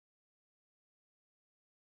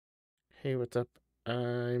Hey, what's up?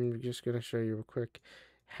 I'm just going to show you real quick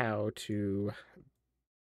how to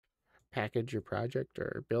package your project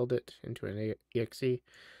or build it into an exe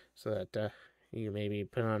so that you maybe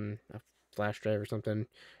put on a flash drive or something,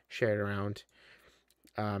 share it around.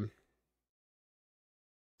 Um,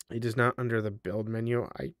 it is not under the build menu.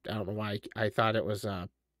 I don't know why. I thought it was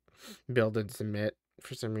build and submit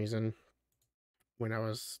for some reason when I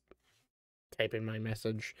was typing my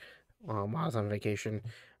message while I was on vacation.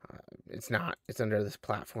 Uh, it's not. It's under this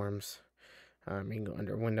platforms. You can go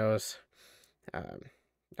under Windows. Um,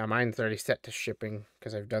 Now mine's already set to shipping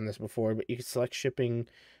because I've done this before, but you can select shipping.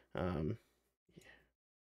 Um,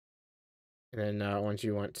 and then once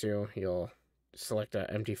you want to, you'll select an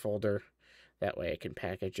empty folder. That way it can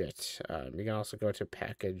package it. You can also go to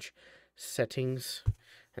package settings.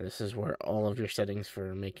 And this is where all of your settings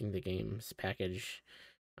for making the game's package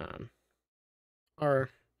um, are.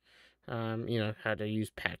 How to use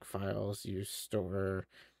pack files, use store,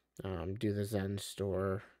 do the Zen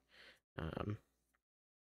store. Um,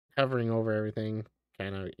 Hovering over everything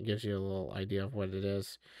kind of gives you a little idea of what it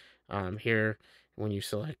is. Here, when you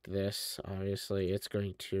select this, obviously it's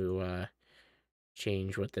going to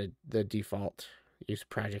change what the default use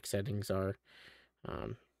project settings are,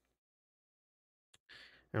 um,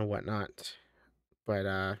 and whatnot.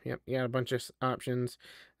 But yep, you got a bunch of options.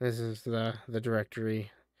 This is the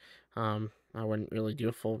directory. I wouldn't really do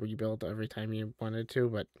a full rebuild every time you wanted to,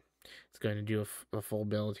 but it's going to do a full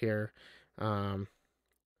build here. Um,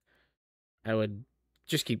 I would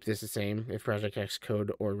just keep this the same if Project X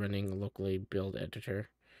code or running locally build editor.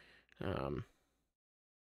 Um,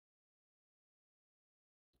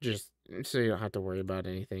 just so you don't have to worry about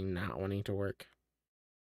anything not wanting to work.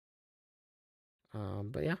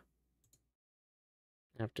 But yeah,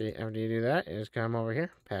 after you do that, is come over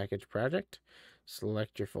here, package project,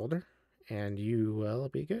 select your folder, and you will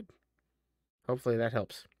be good. Hopefully that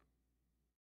helps.